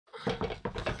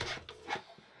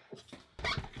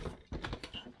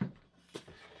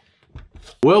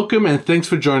Welcome and thanks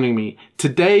for joining me.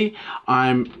 Today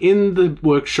I'm in the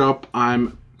workshop,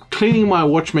 I'm cleaning my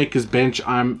watchmaker's bench,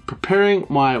 I'm preparing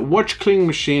my watch cleaning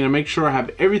machine and make sure I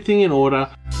have everything in order.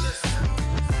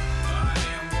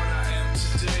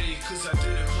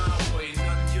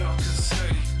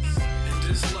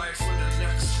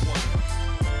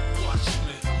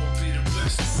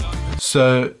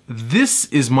 So this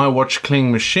is my watch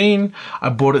cleaning machine. I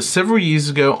bought it several years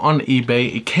ago on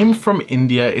eBay. It came from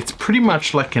India. It's pretty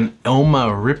much like an Elma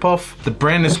ripoff. The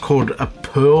brand is called a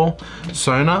Pearl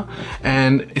Sona,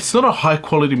 and it's not a high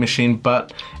quality machine,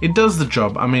 but it does the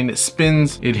job. I mean, it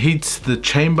spins, it heats the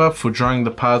chamber for drying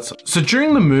the parts. So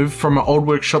during the move from an old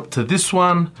workshop to this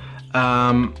one,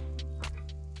 the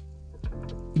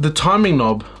timing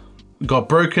knob got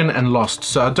broken and lost,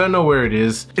 so I don't know where it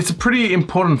is. It's a pretty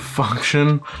important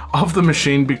function of the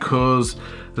machine because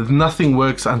nothing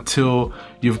works until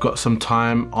you've got some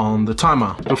time on the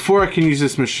timer. Before I can use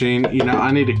this machine, you know,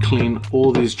 I need to clean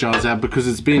all these jars out because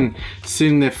it's been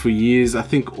sitting there for years. I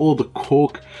think all the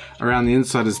cork around the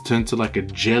inside has turned to like a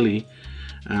jelly,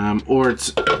 or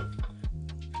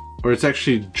it's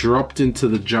actually dropped into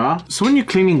the jar. So when you're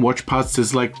cleaning watch parts,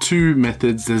 there's like two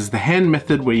methods. There's the hand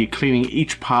method where you're cleaning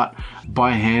each part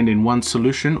by hand in one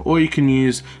solution, or you can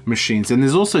use machines. And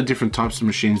there's also different types of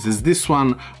machines. There's this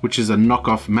one, which is a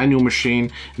knockoff manual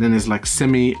machine. And then there's like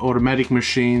semi-automatic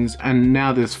machines. And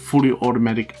now there's fully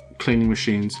automatic cleaning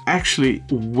machines. Actually,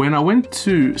 when I went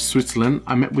to Switzerland,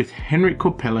 I met with Henrik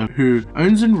Corpella, who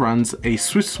owns and runs a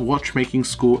Swiss watchmaking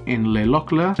school in Le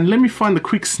Locle. And let me find the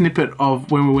quick snippet of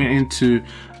when we went into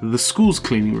the school's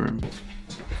cleaning room.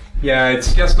 Yeah,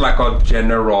 it's just like a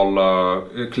general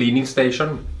cleaning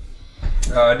station.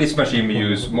 This machine we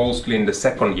use mostly in the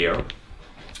second year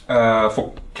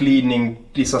for cleaning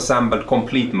disassembled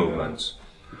complete movements.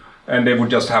 And they would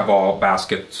just have a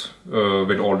basket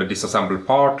with all the disassembled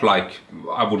part, like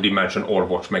I would imagine all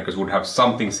watchmakers would have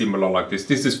something similar like this.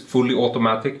 This is fully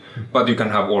automatic, but you can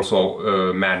have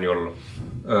also manual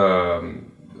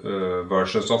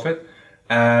versions of it.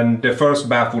 And the first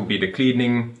bath would be the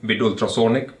cleaning with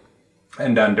ultrasonic,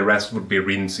 and then the rest would be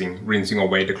rinsing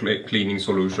away the cleaning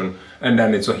solution, and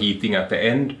then it's a heating at the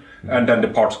end, and then the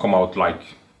parts come out like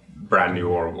brand new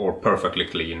or perfectly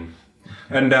clean.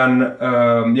 And then,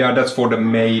 yeah, that's for the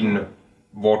main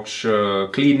watch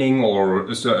cleaning or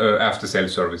after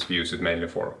sales service we use it mainly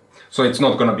for. So it's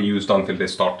not going to be used until they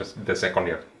start the second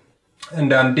year. And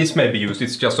then this may be used,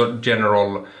 it's just a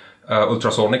general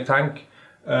ultrasonic tank.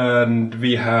 And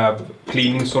we have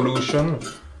cleaning solution.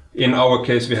 In our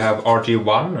case we have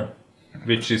RG1,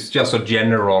 which is just a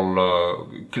general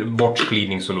watch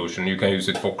cleaning solution. You can use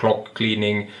it for clock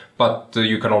cleaning, but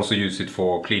you can also use it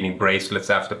for cleaning bracelets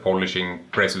after polishing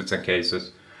bracelets and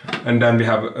cases. And then we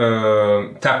have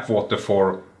tap water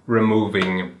for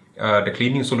removing the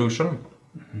cleaning solution.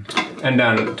 And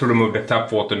then to remove the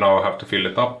tap water, now I have to fill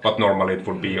it up, but normally it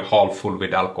would be half full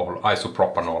with alcohol,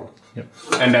 isopropanol. Yep.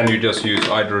 And then you just use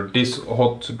either this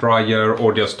hot dryer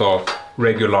or just a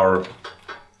regular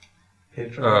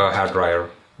hair dryer,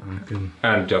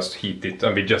 and just heat it.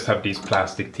 And we just have these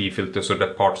plastic tea filters so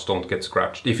that parts don't get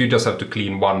scratched if you just have to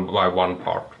clean one by one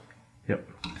part. Yep.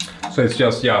 So it's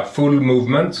just, yeah, full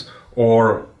movements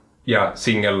or, yeah,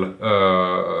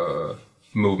 single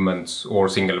movements or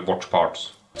single watch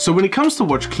parts. So when it comes to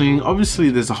watch cleaning, obviously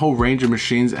there's a whole range of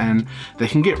machines and they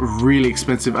can get really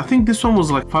expensive. I think this one was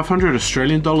like 500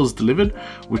 Australian dollars delivered,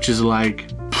 which is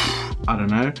like, I don't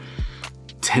know,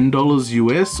 $10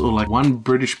 US or like £1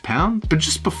 British pound. But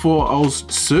just before, I was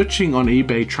searching on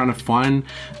eBay trying to find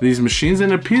these machines,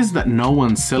 and it appears that no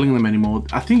one's selling them anymore.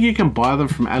 I think you can buy them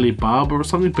from Alibaba or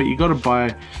something, but you got to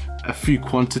buy a few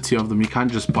quantity of them. You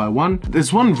can't just buy one.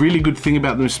 There's one really good thing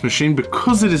about this machine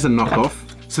because it is a knockoff.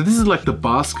 So this is like the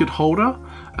basket holder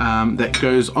that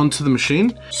goes onto the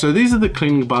machine. So these are the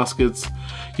cleaning baskets.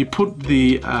 You put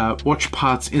the watch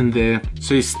parts in there.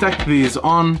 So you stack these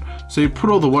on. So you put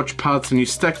all the watch parts and you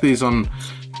stack these on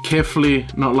carefully,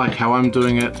 not like how I'm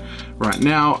doing it right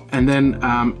now. And then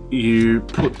you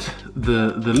put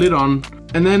the lid on.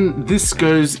 And then this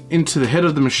goes into the head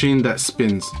of the machine that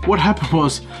spins. What happened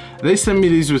was they sent me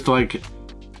these with like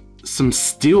some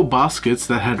steel baskets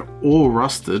that had all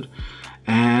rusted.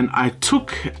 And I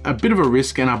took a bit of a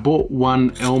risk and I bought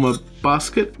one Elma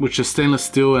basket, which is stainless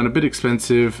steel and a bit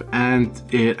expensive, and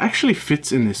it actually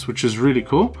fits in this, which is really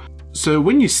cool. So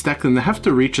when you stack them, they have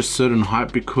to reach a certain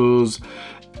height because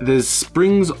there's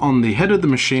springs on the head of the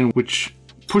machine which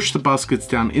push the baskets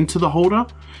down into the holder,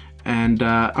 and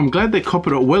I'm glad they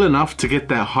copied it well enough to get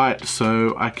that height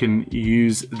so I can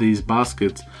use these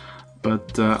baskets.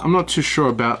 But I'm not too sure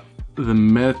about the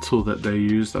metal that they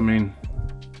used. I mean,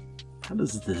 How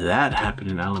does that happen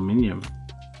in aluminium?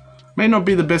 May not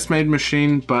be the best made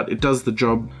machine, but it does the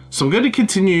job. So I'm going to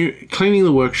continue cleaning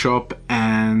the workshop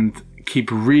and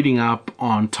keep reading up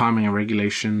on timing and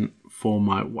regulation for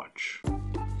my watch.